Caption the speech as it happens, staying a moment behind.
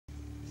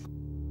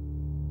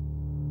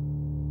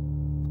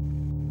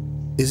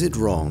Is it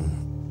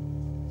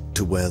wrong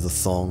to wear the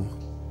thong?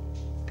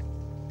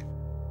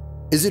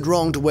 Is it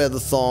wrong to wear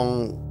the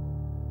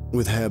thong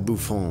with hair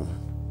bouffant?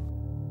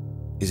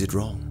 Is it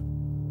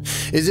wrong?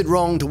 Is it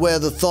wrong to wear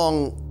the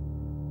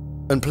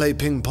thong and play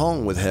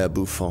ping-pong with hair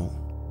bouffant?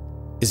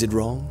 Is it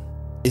wrong?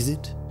 Is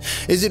it?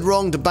 Is it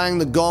wrong to bang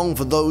the gong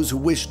for those who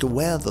wish to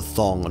wear the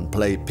thong and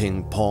play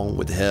ping-pong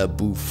with hair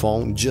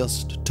bouffant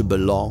just to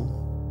belong?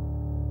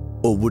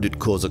 Or would it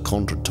cause a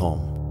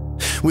contretemps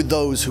with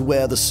those who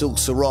wear the silk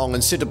sarong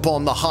and sit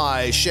upon the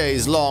high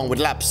chaise long with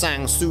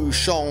lapsang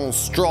souchong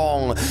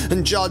strong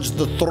and judge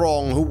the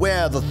throng who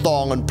wear the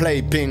thong and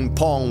play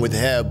ping-pong with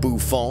hair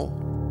bouffant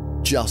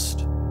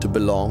just to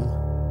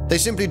belong? They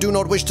simply do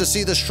not wish to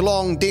see the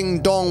schlong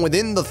ding-dong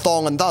within the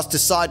thong and thus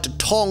decide to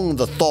tong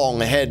the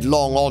thong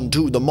headlong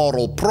onto the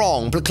moral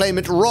prong, proclaim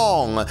it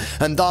wrong,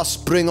 and thus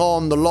bring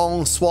on the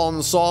long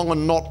swan song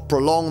and not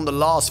prolong the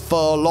last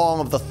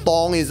furlong of the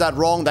thong. Is that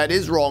wrong? That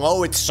is wrong.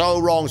 Oh, it's so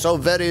wrong, so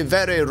very,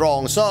 very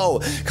wrong.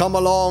 So, come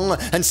along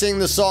and sing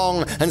the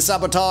song and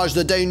sabotage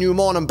the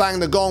denouement and bang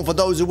the gong for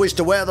those who wish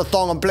to wear the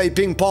thong and play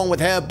ping-pong with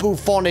hair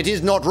bouffant. It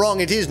is not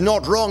wrong, it is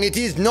not wrong, it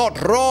is not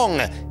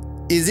wrong.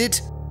 Is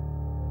it?